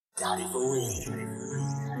Got it for real.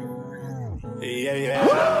 Yeah.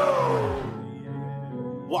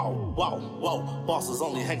 Whoa. Bosses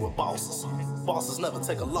only hang with bosses. Bosses never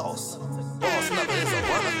take a loss. Boss never is a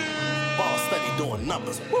runner. Boss steady doing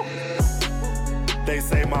numbers. Woo. They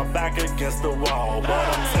say my back against the wall, but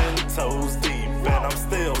I'm 10 toes deep and I'm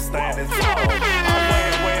still standing tall.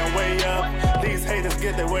 I'm way up. These haters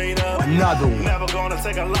get their weight up. Another one. Never gonna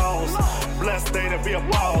take a loss. Blessed day to be a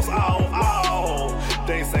boss. Oh.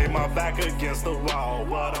 They say my back against the wall,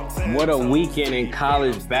 but I'm 10 What a weekend in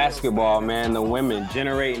college basketball, man. The women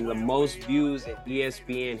generating the most views in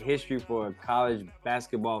ESPN history for a college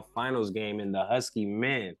basketball finals game, and the Husky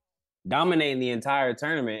men dominating the entire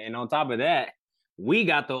tournament. And on top of that, we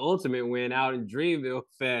got the ultimate win out in Dreamville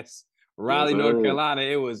Fest, Raleigh, North Carolina.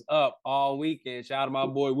 It was up all weekend. Shout out to my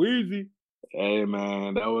boy Weezy. Hey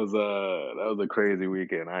man, that was a crazy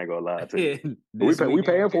weekend. I ain't gonna lie to you. we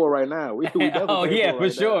paying for it right now. We oh yeah, for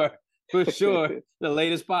sure. The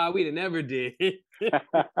latest pod we'd have never did.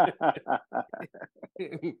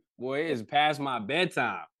 Boy, it's past my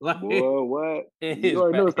bedtime. Boy, what? You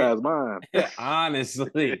already know it's past mine.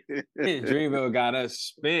 Honestly, Dreamville got us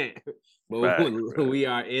spent. But we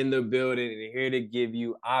are in the building and here to give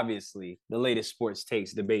you, obviously, the latest sports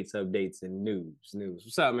takes, debates, updates, and news.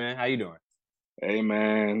 What's up, man? How you doing? Hey,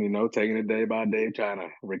 man, taking it day by day, trying to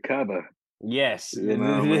recover. Yes. You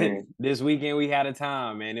know what I mean? This weekend we had a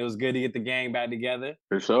time, man. It was good to get the gang back together.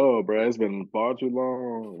 For sure, bro. It's been far too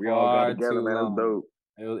long. We all got together, man. It was dope.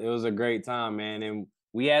 It was a great time, man. And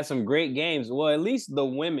we had some great games. Well, at least the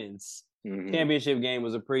women's championship game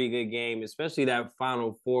was a pretty good game, especially that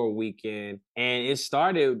Final Four weekend. And it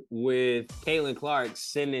started with Caitlin Clark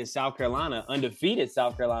sending undefeated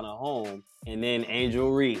South Carolina home. And then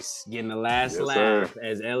Angel Reese getting the last laugh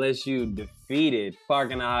as LSU defeated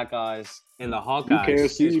Clark and the Hawkeyes and the Hawkeyes. You can't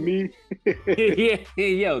see me.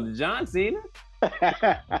 Yo, John Cena?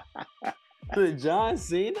 The John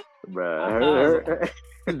Cena? Bruh,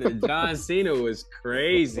 the John Cena was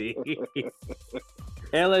crazy.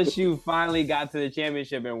 LSU finally got to the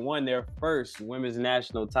championship and won their first women's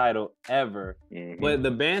national title ever. But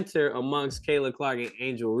the banter amongst Caitlin Clark and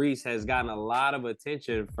Angel Reese has gotten a lot of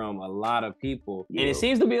attention from a lot of people. And it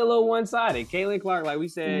seems to be a little one-sided. Caitlin Clark, like we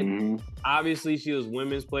said, obviously she was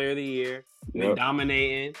Women's Player of the Year, been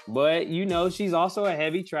dominating. But, she's also a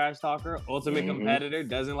heavy trash talker, ultimate competitor,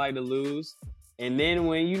 doesn't like to lose. And then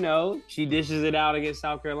when, she dishes it out against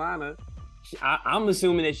South Carolina, I'm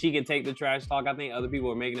assuming that she can take the trash talk. I think other people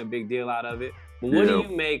are making a big deal out of it. But what do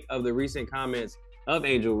you make of the recent comments of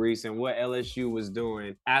Angel Reese and what LSU was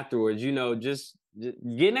doing afterwards? Just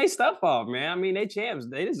getting their stuff off, man. I mean, they champs.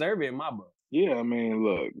 They deserve it in my book. Yeah, I mean,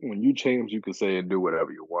 look, when you champs, you can say and do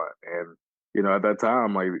whatever you want. And, at that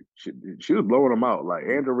time, like, she was blowing them out. Like,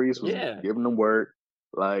 Angel Reese was giving them work.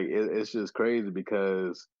 Like, it's just crazy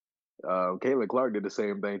because Caitlin Clark did the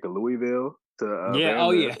same thing to Louisville.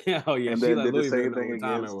 Oh yeah. And then did the same thing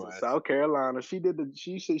against South Carolina. She did the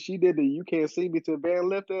you can't see me to Van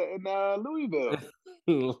Lifter in Louisville.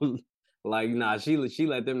 She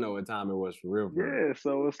let them know what time it was for real. Yeah,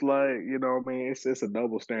 so it's like, it's a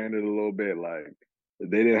double standard a little bit. Like,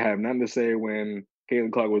 they didn't have nothing to say when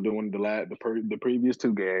Caitlin Clark was doing the previous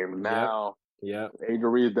two games. Now,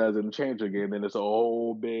 Angel Reese does it in the championship game, then it's a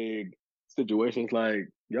whole big situation. It's like,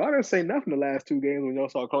 y'all didn't say nothing the last two games when y'all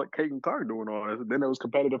saw Caitlin Clark doing all this. Then it was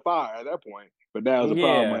competitive fire at that point. But now it's a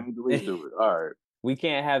problem when Angel Reese do it. All right. We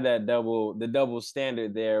can't have the double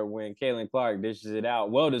standard there when Caitlin Clark dishes it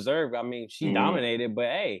out. Well deserved. I mean, she dominated, but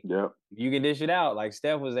hey, you can dish it out. Like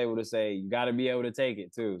Steph was able to say, you got to be able to take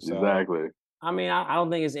it too. So, exactly. I mean, I don't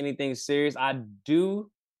think it's anything serious. I do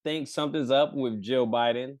think something's up with Jill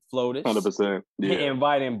Biden, FLOTUS. 100%. Yeah.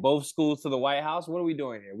 Inviting both schools to the White House. What are we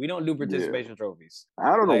doing here? We don't do participation trophies.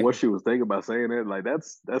 I don't know what she was thinking about saying it. Like,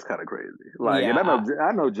 that's kind of crazy. Like, and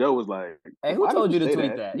I know Joe was like, "Hey, who told you to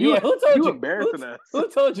tweet that? Who told you? Embarrassing us. Who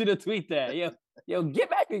told you to tweet that? Yo, get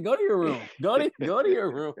back and go to your room. Go to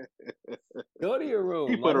your room. Go to your room."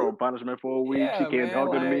 He put her on punishment for a week. She can't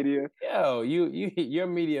talk to the media. Yo, your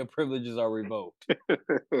media privileges are revoked.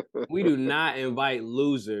 We do not invite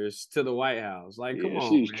losers to the White House. Like, come on,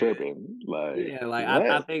 she's man. Tripping. Like,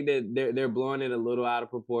 I think that they're blowing it a little out of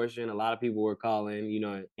proportion. A lot of people were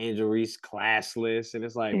calling, Angel Reese classless, and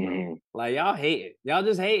it's like, bro, like y'all hating. Y'all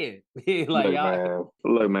just hating.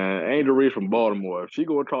 Look, man, Angel Reese from Baltimore. If she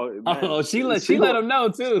gonna talk, man, she let him know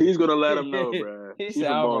too. He's gonna let him know, bro. He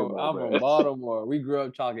said, I'm from Baltimore. We grew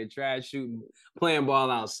up talking trash, shooting, playing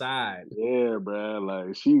ball outside. Yeah, bro.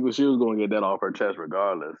 Like she was gonna get that off her chest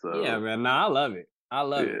regardless. So. Yeah, man. Nah, I love it. I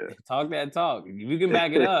love it. Talk that talk. If you can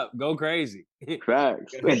back it up, go crazy.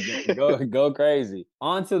 Facts. go crazy.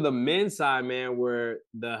 On to the men's side, man, where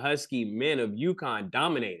the Husky men of UConn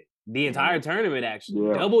dominated the entire tournament, actually.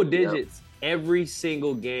 Yeah. Double digits every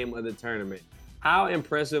single game of the tournament. How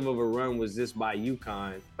impressive of a run was this by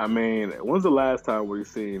UConn? I mean, when's the last time we've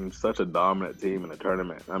seen such a dominant team in a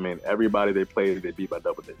tournament? I mean, everybody they played, they beat by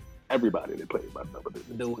double digits. Everybody they played by double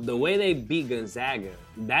digits. The way they beat Gonzaga,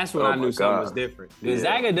 that's when I knew something was different.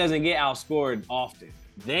 Gonzaga doesn't get outscored often.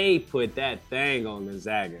 They put that thing on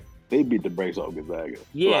Gonzaga. They beat the brakes off Gonzaga.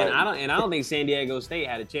 Yeah, and I don't think San Diego State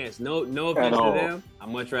had a chance. No offense to them. I'd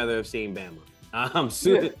much rather have seen Bama.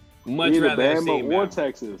 Much either rather have seen Bama or Bama.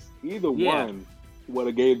 Texas. Either one would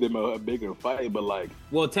have gave them a bigger fight,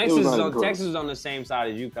 but Texas is on the same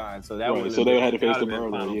side as UConn, so that would they had to face them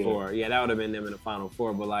early. Four. Yeah, that would have been them in the Final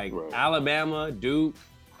Four. But Alabama, Duke,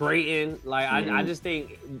 Creighton, I just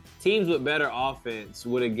think teams with better offense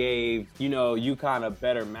would have gave UConn a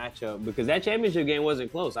better matchup because that championship game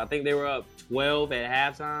wasn't close. I think they were up 12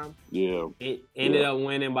 at halftime. Yeah, it ended up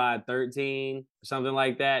winning by 13, something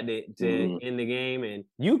like that to end the game. And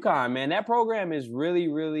UConn, man, that program is really,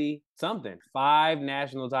 really something. 5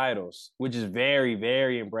 national titles, which is very,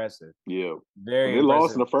 very impressive. Yeah, very. They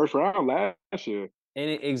lost in the first round last year.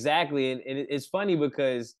 And it's funny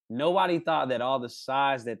because nobody thought that all the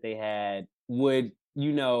size that they had would,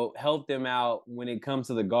 help them out when it comes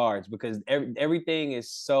to the guards because everything is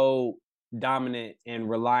so dominant and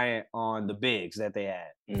reliant on the bigs that they had.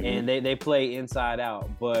 And they play inside out,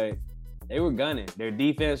 but they were gunning. Their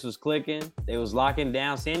defense was clicking. They was locking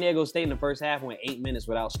down. San Diego State in the first half went 8 minutes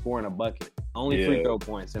without scoring a bucket. Only free throw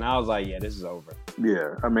points. And I was like, this is over.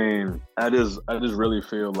 Yeah, I mean, I just really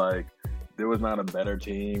feel like there was not a better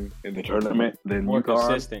team in the tournament than more UConn.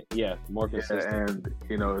 Consistent. Yeah, more consistent. And,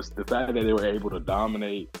 it's the fact that they were able to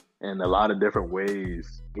dominate in a lot of different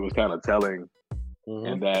ways. It was kind of telling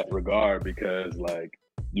in that regard because,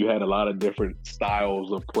 you had a lot of different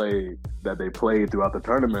styles of play that they played throughout the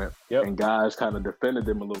tournament, and guys kind of defended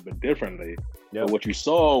them a little bit differently. But what you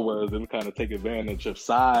saw was them kind of take advantage of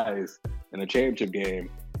size in the championship game.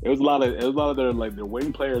 It was a lot of their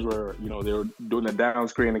wing players were, they were doing the down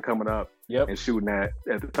screen and coming up and shooting at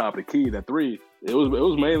the top of the key, that three. It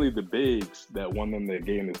was mainly the bigs that won them the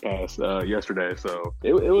game this past yesterday. So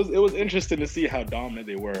it was interesting to see how dominant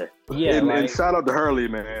they were. Yeah, and shout out to Hurley,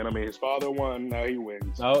 man. I mean, his father won, now he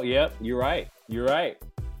wins. Oh, yep, you're right.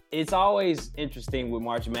 It's always interesting with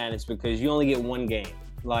March Madness because you only get one game.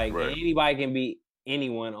 Anybody can beat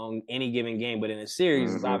anyone on any given game, but in a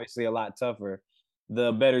series, it's obviously a lot tougher.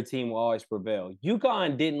 The better team will always prevail.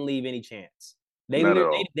 UConn didn't leave any chance. They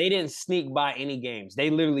didn't sneak by any games. They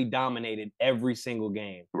literally dominated every single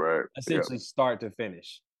game. Right. Essentially start to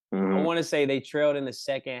finish. I want to say they trailed in the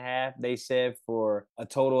second half, they said, for a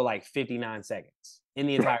total of 59 seconds in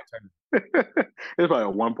the entire tournament. It's probably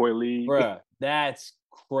a 1-point lead. Bruh, that's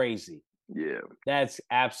crazy. Yeah. That's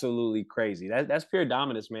absolutely crazy. That's pure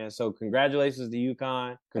dominance, man. So congratulations to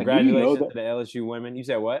UConn. Congratulations to the LSU women. You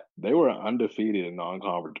said what? They were undefeated in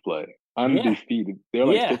non-conference play. Undefeated. They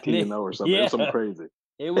were 15-0 or something. It was something crazy.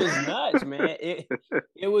 It was nuts, man.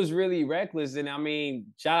 It was really reckless. And I mean,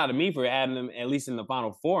 shout out to me for having them at least in the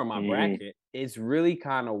Final Four in my bracket. It's really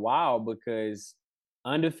kind of wild because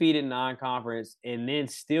undefeated non-conference and then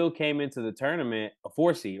still came into the tournament a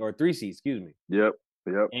 4 seed or 3 seed, excuse me. Yep.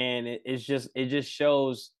 And it just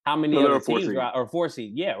shows how many other teams were out, or 4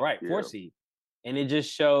 seed. Yeah, right. 4 seed. And it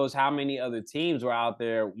just shows how many other teams were out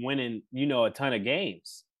there winning, a ton of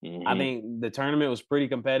games. I think the tournament was pretty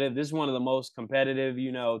competitive. This is one of the most competitive,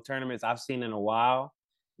 tournaments I've seen in a while.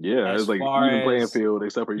 Yeah, it's even playing field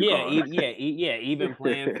except for UConn. Even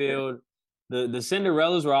playing field. The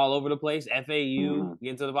Cinderellas were all over the place. FAU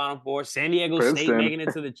getting to the Final Four. San Diego State making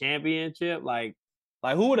it to the championship.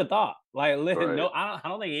 Who would have thought? No, I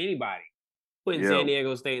don't think anybody putting San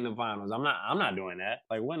Diego State in the finals. I'm not doing that.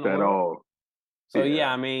 What in the world? All. So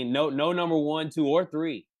I mean, no number 1, 2, or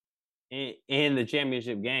 3 in the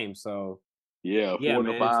championship game. So 4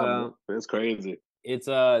 to 5. It's crazy. It's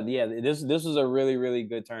this was a really, really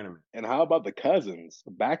good tournament. And how about the cousins?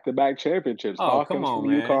 Back-to-back championships. Oh, come on,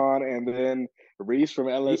 from UConn and then Reese from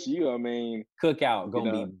LSU. I mean, cookout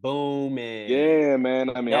gonna be booming. Yeah, man.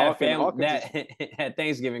 I mean, that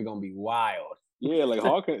Thanksgiving gonna be wild. Yeah,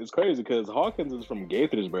 Hawkins is crazy because Hawkins is from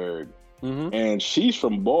Gaithersburg, and she's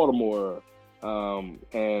from Baltimore.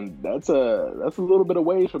 And that's a little bit of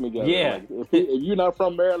ways from each other. Yeah. If you're not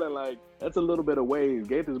from Maryland, that's a little bit of ways.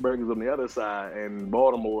 Gaithersburg is on the other side, and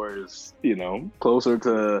Baltimore is, closer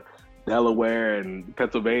to Delaware and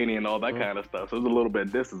Pennsylvania and all that kind of stuff. So there's a little bit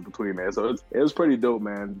of distance between there. So it was pretty dope,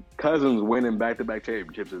 man. Cousins winning back-to-back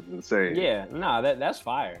championships is insane. Yeah, that's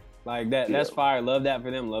fire. Like that's fire. Love that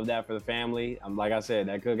for them. Love that for the family. Like I said,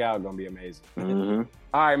 that cookout gonna be amazing. Mm-hmm.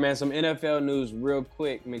 All right, man. Some NFL news real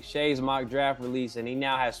quick. McShay's mock draft release, and he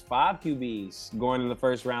now has 5 QBs going in the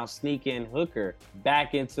first round. Sneak in Hooker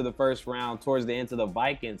back into the first round towards the end of the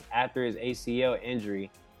Vikings after his ACL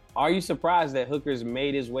injury. Are you surprised that Hooker's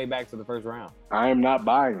made his way back to the first round? I am not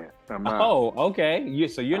buying it. I'm not. Oh, okay.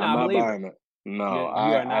 So you're not buying it. No,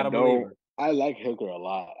 you are not a believer. I like Hooker a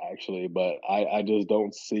lot, actually, but I just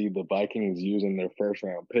don't see the Vikings using their first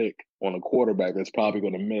round pick on a quarterback that's probably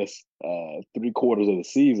going to miss 3/4 of the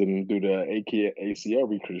season due to ACL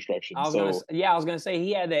reconstruction. I was gonna say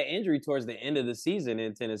he had that injury towards the end of the season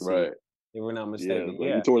in Tennessee. Right. If we're not mistaken.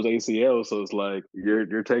 Yeah, like towards ACL, so it's like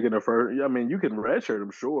you're taking a first. I mean, you can redshirt him,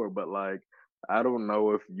 sure, but like I don't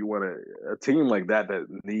know if you want a team like that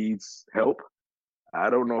needs help. I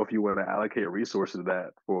don't know if you want to allocate resources to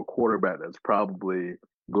that for a quarterback that's probably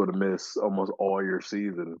going to miss almost all your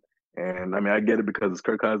season. And I mean, I get it because it's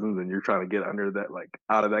Kirk Cousins and you're trying to get under that, like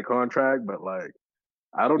out of that contract. But like,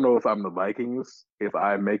 I don't know if I'm the Vikings if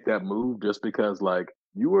I make that move just because like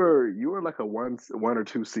you were like a one or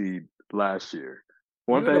 2 seed last year.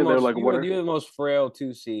 You're the most frail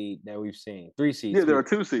 2 seed that we've seen. 3 seeds. Yeah, they're a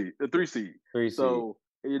 3 seed. 3 seed. So,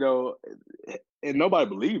 and nobody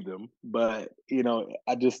believed him, but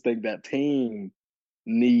I just think that team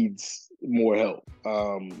needs more help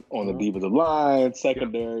on the defensive line,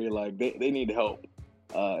 secondary. Like they need help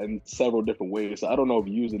in several different ways. So I don't know if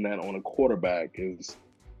using that on a quarterback is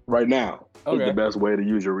right now is the best way to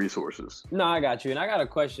use your resources. No, I got you, and I got a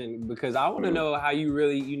question because I want to know how you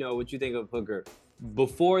really, what you think of Hooker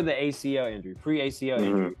before the ACL injury, pre-ACL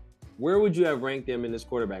injury. Where would you have ranked him in this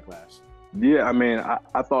quarterback class? Yeah, I mean,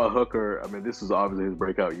 I thought Hooker, I mean, this is obviously his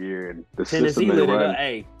breakout year. And the Tennessee system lit it up.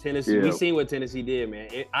 Hey, Tennessee, we seen what Tennessee did, man.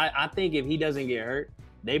 I think if he doesn't get hurt,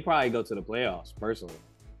 they probably go to the playoffs, personally.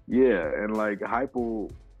 Yeah, and like Heupel,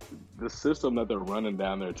 the system that they're running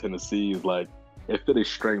down there in Tennessee is like, it fit his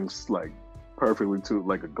strengths like perfectly to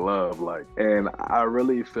like a glove. Like, and I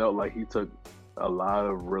really felt like he took a lot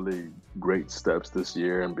of really great steps this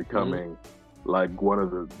year in becoming like one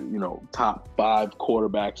of the, top 5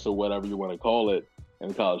 quarterbacks or whatever you want to call it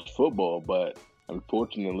in college football. But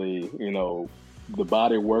unfortunately, the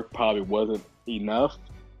body work probably wasn't enough.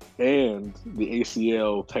 And the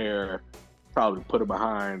ACL tear probably put him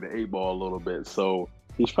behind the 8 ball a little bit. So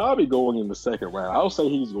he's probably going in the second round. I'll say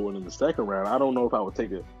he's going in the second round. I don't know if I would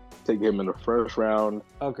take him in the first round.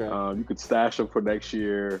 Okay. You could stash him for next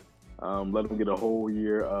year. Let him get a whole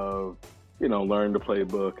year of learn the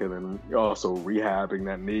playbook, and then you're also rehabbing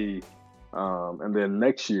that knee. And then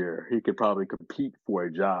next year he could probably compete for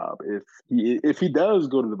a job. If he does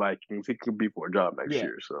go to the Vikings, he could compete for a job next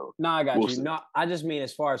year. So no, I got you. See. No, I just mean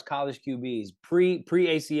as far as college QBs pre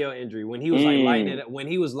ACL injury, when he was like lighting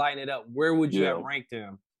it up, where would you have ranked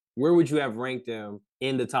him? Where would you have ranked him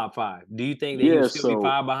in the top 5? Do you think that he would still be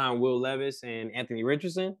 5 behind Will Levis and Anthony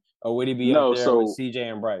Richardson, or would he be up there with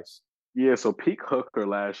CJ and Bryce? Yeah, so peak Hooker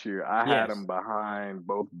last year, I had him behind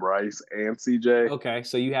both Bryce and CJ. Okay,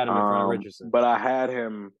 so you had him in front of Richardson. But I had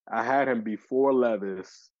him before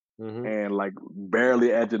Levis and like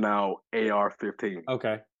barely edging out AR-15.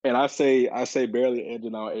 Okay. And I say barely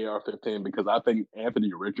edging out AR-15 because I think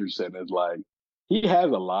Anthony Richardson is like, he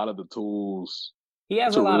has a lot of the tools. He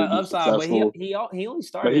has a lot of upside, but he only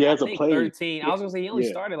started. But he hasn't played 13. I was gonna say he only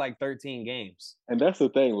started like 13 games. And that's the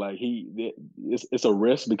thing, like it's a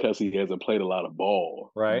risk because he hasn't played a lot of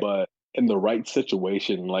ball. Right. But in the right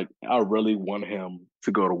situation, like I really want him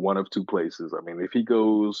to go to one of 2 places. I mean, if he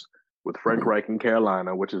goes with Frank Reich in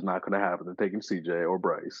Carolina, which is not going to happen, they're taking CJ or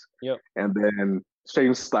Bryce. Yep. And then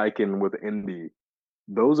Shane Steichen with Indy.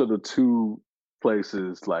 Those are the 2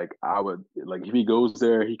 places like I would like if he goes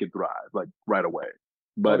there, he could thrive like right away.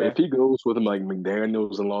 But if he goes with him like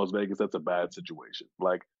McDaniels in Las Vegas, that's a bad situation.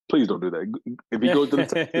 Like, please don't do that. If he goes to the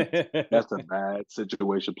Texans, that's a bad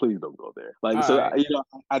situation. Please don't go there. Like,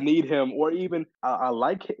 I need him, or even I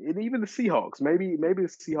like it, and even the Seahawks. Maybe the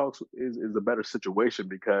Seahawks is a better situation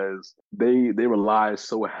because they rely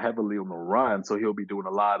so heavily on the run, so he'll be doing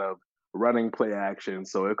a lot of running play action.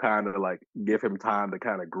 So it kind of like give him time to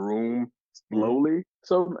kind of groom slowly.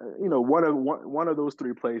 So, one of those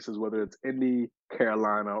 3 places, whether it's Indy,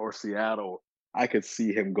 Carolina, or Seattle, I could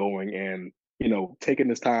see him going and, taking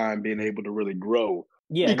his time, being able to really grow.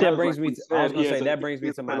 Yeah, because, that brings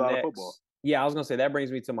me to my next. Yeah, I was going to say that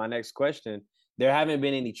brings me to my next question. There haven't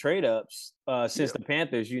been any trade-ups since the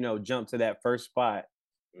Panthers, jumped to that first spot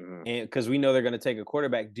and because we know they're going to take a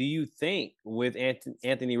quarterback. Do you think with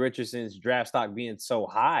Anthony Richardson's draft stock being so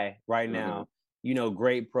high right now,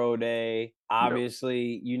 great pro day,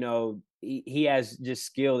 obviously, he has just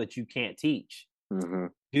skill that you can't teach.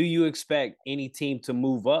 Do you expect any team to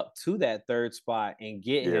move up to that third spot and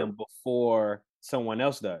get him before someone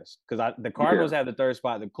else does? Because the Cardinals have the third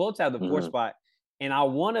spot, the Colts have the fourth spot, and I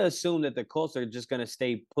want to assume that the Colts are just going to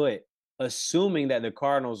stay put, assuming that the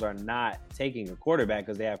Cardinals are not taking a quarterback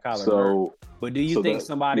because they have Kyler Murray. But do you think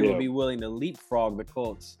somebody would be willing to leapfrog the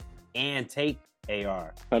Colts and take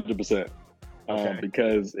AR? 100%.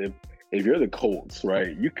 Because if you're the Colts,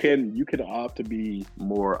 right, you can opt to be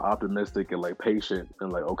more optimistic and like patient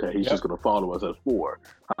and like, okay, he's just going to follow us at 4.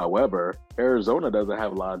 However, Arizona doesn't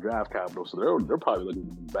have a lot of draft capital, so they're probably looking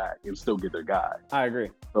to move back and still get their guy. I agree.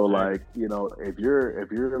 So if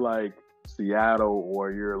you're like Seattle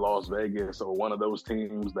or you're Las Vegas or one of those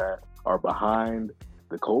teams that are behind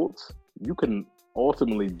the Colts, you can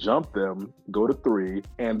ultimately jump them, go to 3,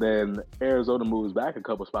 and then Arizona moves back a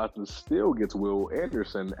couple spots and still gets Will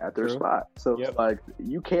Anderson at their spot. So it's like,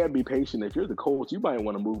 you can't be patient. If you're the Colts, you might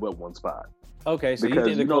want to move up 1 spot. Okay, so you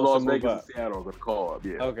think the Colts Las will Vegas move up? And Seattle are going to call up,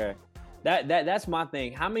 Okay. That's my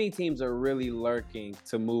thing. How many teams are really lurking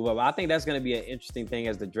to move up? I think that's going to be an interesting thing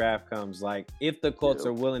as the draft comes. Like, if the Colts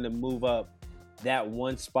are willing to move up that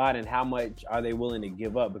 1 spot, and how much are they willing to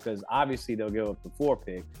give up? Because obviously they'll give up the 4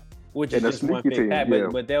 pick, which is just 1 pick back.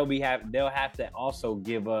 But they'll have to also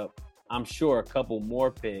give up, I'm sure, a couple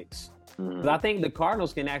more picks. But I think the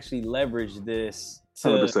Cardinals can actually leverage this to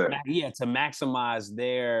maximize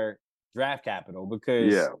their draft capital,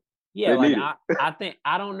 because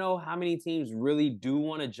I don't know how many teams really do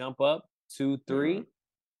want to jump up 2, 3,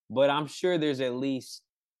 but I'm sure there's at least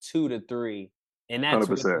 2 to 3. And that's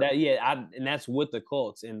and that's with the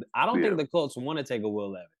Colts. And I don't think the Colts want to take a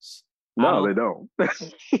Will Levis. No, they don't.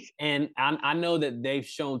 And I know that they've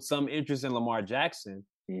shown some interest in Lamar Jackson,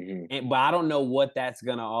 but I don't know what that's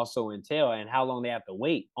going to also entail and how long they have to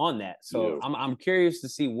wait on that. So I'm curious to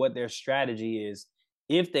see what their strategy is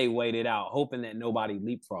if they wait it out, hoping that nobody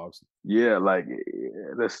leapfrogs. Yeah, like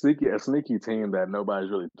a sneaky team that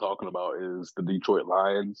nobody's really talking about is the Detroit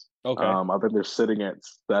Lions. Okay. I think they're sitting at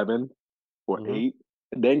 7 or 8.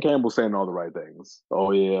 Dan Campbell's saying all the right things.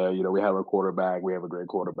 Oh yeah, we have a quarterback. We have a great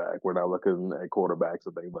quarterback. We're not looking at quarterbacks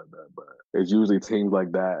and things like that. But it's usually teams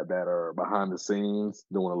like that are behind the scenes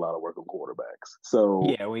doing a lot of work on quarterbacks.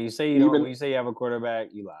 So when you say you have a quarterback,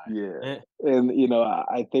 you lie. Yeah, and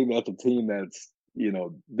I think that's a team that's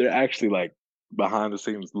they're actually like behind the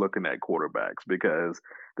scenes looking at quarterbacks, because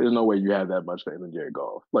there's no way you have that much faith in Jared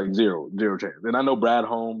Goff. Like zero chance. And I know Brad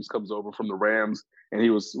Holmes comes over from the Rams, and he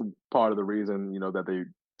was part of the reason, that they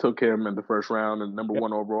took him in the first round and number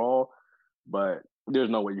 1 overall. But there's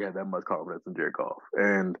no way you have that much confidence in Jared Goff.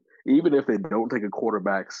 And even if they don't take a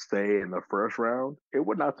quarterback, stay in the first round, it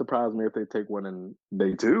would not surprise me if they take one in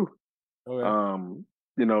day 2. Okay.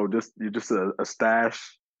 Just a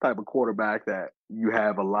stash type of quarterback that you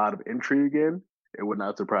have a lot of intrigue in. It would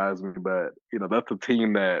not surprise me, but that's a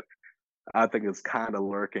team that I think is kind of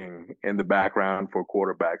lurking in the background for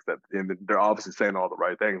quarterbacks. And they're obviously saying all the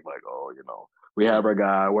right things, like, oh, we have our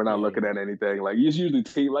guy. We're not looking at anything. Like, it's usually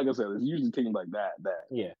teams like that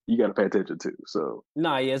you got to pay attention to. So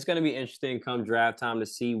it's going to be interesting come draft time to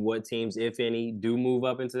see what teams, if any, do move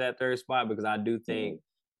up into that third spot, because I do think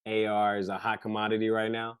AR is a hot commodity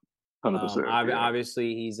right now. 100%.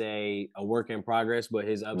 Obviously, he's a work in progress, but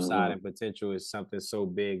his upside and potential is something so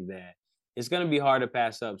big that it's going to be hard to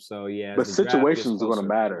pass up. So but situations are going to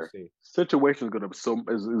matter. Situations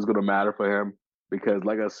is going to matter for him, because,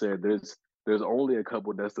 like I said, there's only a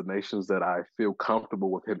couple destinations that I feel comfortable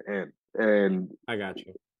with him in, and I got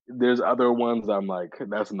you. There's other ones I'm like,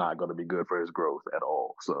 that's not going to be good for his growth at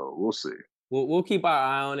all. So we'll see. We'll keep our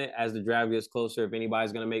eye on it as the draft gets closer. If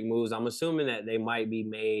anybody's going to make moves, I'm assuming that they might be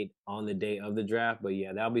made on the day of the draft. But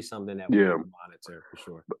that'll be something that we'll monitor for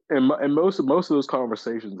sure. And most of those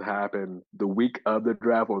conversations happen the week of the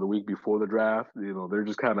draft or the week before the draft. They're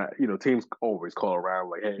just kind of teams always call around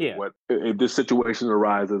like, hey, what if this situation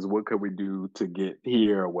arises? What could we do to get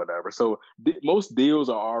here or whatever? So most deals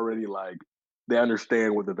are already like, they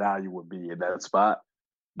understand what the value would be in that spot.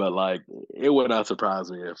 But like, it would not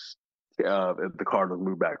surprise me if the Cardinals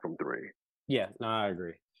move back from 3. Yeah, no, I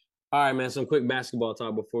agree. All right, man, some quick basketball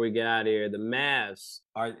talk before we get out of here. The Mavs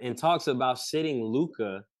are in talks about sitting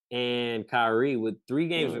Luka and Kyrie with 3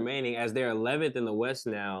 games remaining, as they're 11th in the West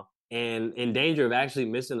now and in danger of actually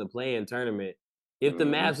missing the play-in tournament. If the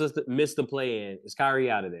Mavs miss the play-in, is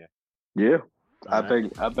Kyrie out of there? Yeah. I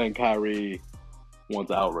think Kyrie,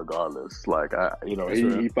 wants out regardless. Like,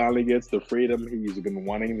 he finally gets the freedom he's been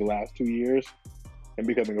wanting the last 2 years and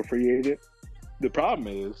becoming a free agent. The problem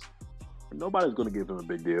is nobody's going to give him a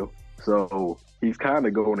big deal. So he's kind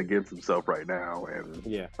of going against himself right now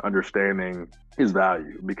and understanding his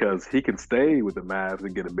value, because he can stay with the Mavs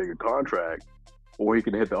and get a bigger contract, or he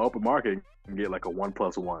can hit the open market and get like a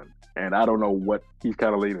 1+1. And I don't know what he's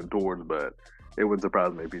kind of leaning towards, but it wouldn't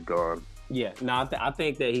surprise me if he's gone. Yeah, no, I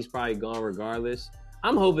think that he's probably gone regardless.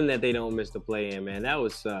 I'm hoping that they don't miss the play-in, man. That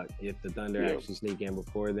would suck if the Thunder actually sneak in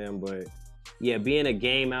before them. But, yeah, being a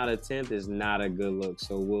game out of 10th is not a good look,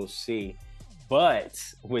 so we'll see. But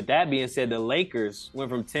with that being said, the Lakers went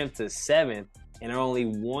from 10th to 7th and are only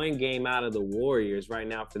one game out of the Warriors right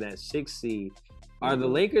now for that 6th seed. Are the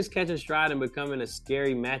Lakers catching stride and becoming a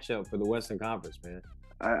scary matchup for the Western Conference, man?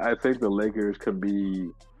 I think the Lakers could be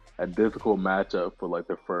a difficult matchup for like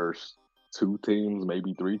the first 2 teams,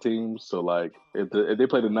 maybe 3 teams. So like if they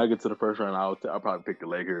play the Nuggets in the first round, I'll probably pick the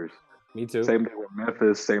Lakers. Me too. Same thing with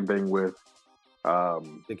Memphis. Same thing with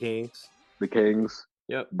the Kings. The Kings.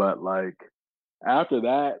 Yep. But like after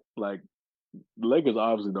that, like the Lakers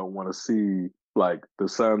obviously don't want to see like the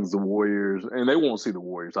Suns, the Warriors, and they won't see the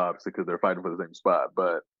Warriors obviously because they're fighting for the same spot.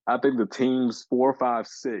 But I think the teams 4, 5,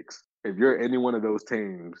 6. If you're any one of those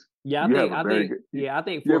teams, I think 4, you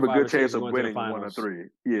have 5, a good or 6 chance of going winning to the 1 or 3.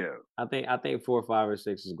 Yeah, I think 4, 5, or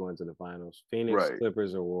 6 is going to the finals. Phoenix,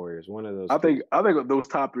 Clippers, or Warriors. One of those. I think those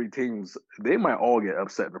top 3 teams, they might all get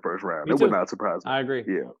upset in the first round. It would not surprise me. I agree.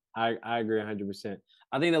 Yeah, I agree 100%.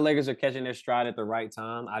 I think the Lakers are catching their stride at the right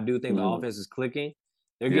time. I do think the offense is clicking.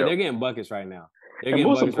 They're getting buckets right now. And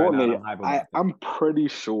most importantly, I'm pretty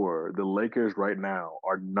sure the Lakers right now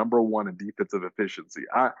are number 1 in defensive efficiency.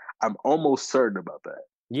 I'm almost certain about that.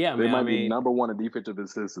 Yeah, they might be number 1 in defensive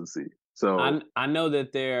efficiency. So I know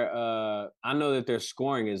that their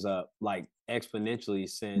scoring is up like exponentially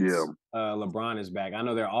since LeBron is back. I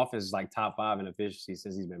know their offense is like top 5 in efficiency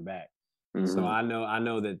since he's been back. So I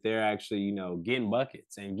know that they're actually getting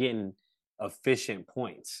buckets and getting efficient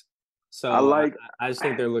points. So I just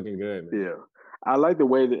think they're looking good, man. Yeah. I like the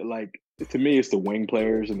way that, like, to me, it's the wing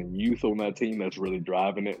players and the youth on that team that's really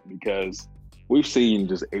driving it, because we've seen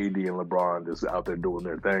just AD and LeBron just out there doing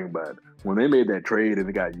their thing. But when they made that trade and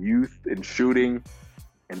they got youth and shooting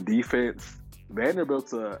and defense,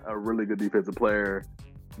 Vanderbilt's a really good defensive player.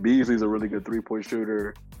 Beasley's a really good 3-point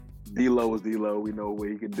shooter. D'Lo is D'Lo. We know what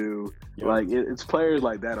he can do. Yep. Like, it's players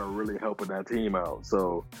like that are really helping that team out.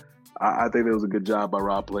 So I think it was a good job by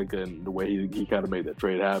Rob Pelinka and the way he kind of made that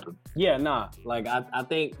trade happen. Yeah, like I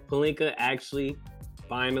think Pelinka actually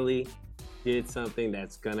finally did something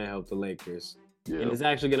that's gonna help the Lakers, and it's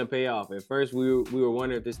actually gonna pay off. At first, we were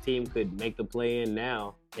wondering if this team could make the play-in.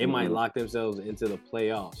 Now they might lock themselves into the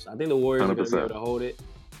playoffs. I think the Warriors 100%. Are gonna be able to hold it,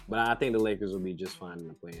 but I think the Lakers will be just fine in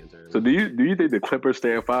the play-in tournament. So do you think the Clippers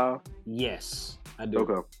stay at 5? Yes, I do.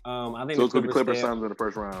 Okay. I think so it's going to be Clippers Suns in the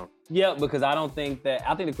first round. Yeah, because I think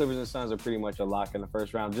the Clippers and Suns are pretty much a lock in the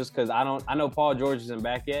first round. Just because I know Paul George isn't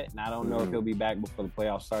back yet, and I don't know if he'll be back before the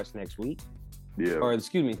playoff starts next week. Yeah. Or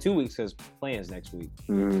 2 weeks, because play-in's next week.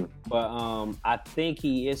 But I think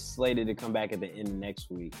he is slated to come back at the end of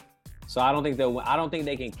next week. So I don't think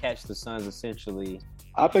they can catch the Suns essentially.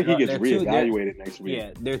 I think he gets reevaluated next week.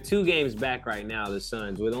 Yeah, they're 2 games back right now, the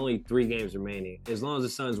Suns, with only 3 games remaining. As long as the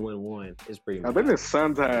Suns win 1, it's pretty much. I think the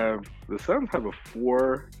Suns have a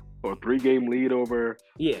 4 or 3 game lead over.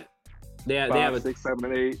 Yeah, they have 5, 6, 7,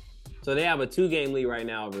 and 8. So they have a 2 game lead right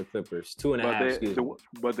now over the Clippers, 2.5. Excuse me.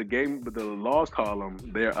 But the loss column,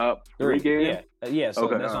 they're up 3 games. Yeah. So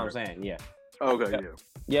that's what I'm saying. Yeah. Okay. Yep. Yeah.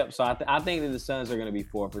 Yep. So I think that the Suns are going to be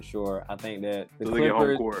 4 for sure. I think that the Clippers, they get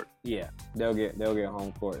home court. Yeah, they'll get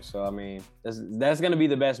home court. So I mean, that's going to be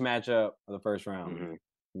the best matchup of the first round.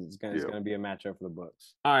 It's going to be a matchup for the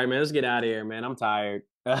Bucks. All right, man. Let's get out of here, man. I'm tired.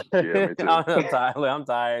 Yeah, me too. I'm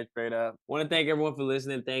tired, straight up. Want to thank everyone for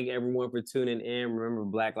listening. Thank everyone for tuning in. Remember,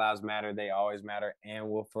 Black Lives Matter. They always matter and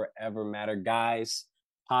will forever matter. Guys,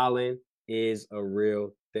 pollen is a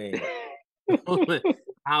real thing.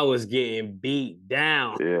 I was getting beat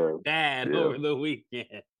down bad over the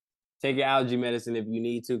weekend. Take your allergy medicine if you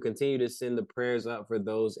need to. Continue to send the prayers up for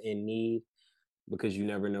those in need, because you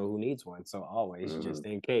never know who needs one. So always, just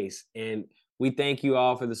in case. And we thank you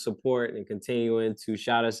all for the support and continuing to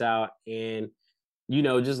shout us out. And,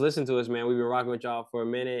 just listen to us, man. We've been rocking with y'all for a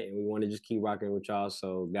minute, and we want to just keep rocking with y'all.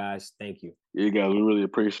 So, guys, thank you. Yeah, guys, we really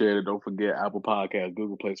appreciate it. Don't forget Apple Podcasts,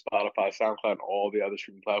 Google Play, Spotify, SoundCloud, and all the other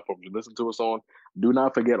streaming platforms you listen to us on. Do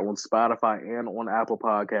not forget on Spotify and on Apple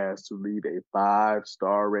Podcasts to leave a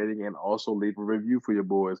 5-star rating and also leave a review for your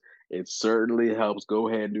boys. It certainly helps. Go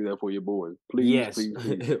ahead and do that for your boys. Please,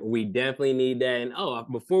 please. We definitely need that.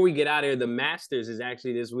 And before we get out of here, the Masters is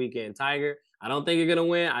actually this weekend. Tiger, I don't think you're going to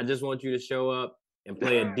win. I just want you to show up and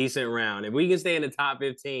play a decent round. If we can stay in the top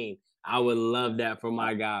 15, I would love that for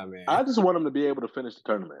my guy, man. I just want him to be able to finish the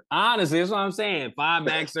tournament. Honestly, that's what I'm saying. 5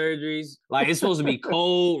 back surgeries. Like, it's supposed to be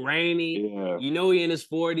cold, rainy. Yeah. You know, he in his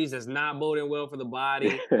 40s. That's not boding well for the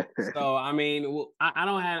body. So, I mean, I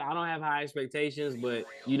don't have high expectations, but,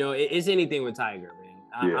 you know, it's anything with Tiger,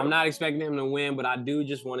 man. I'm not expecting him to win, but I do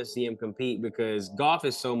just want to see him compete because golf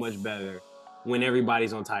is so much better when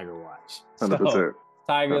everybody's on Tiger watch. 100%.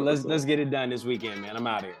 Tiger, let's get it done this weekend, man. I'm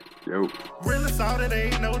out here. Yo. Realest out, it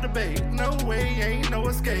ain't no debate. No way, ain't no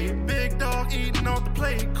escape. Big dog eating off the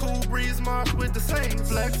plate. Cool breeze march with the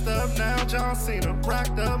Saints. Flexed up now, John Cena.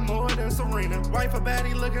 Racked up more than Serena. Wife a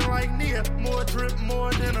baddie looking like Nia. More drip,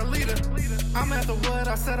 more than a leader. I'm after what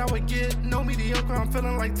I said I would get. No mediocre, I'm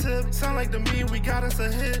feeling like Tip. Sound like to me, we got us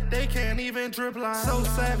a hit. They can't even drip line. So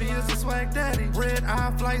savvy is a swag daddy. Red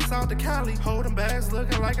eye flights out to Cali. Holding bags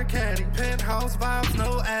looking like a caddy. Penthouse vibes,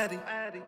 no addy.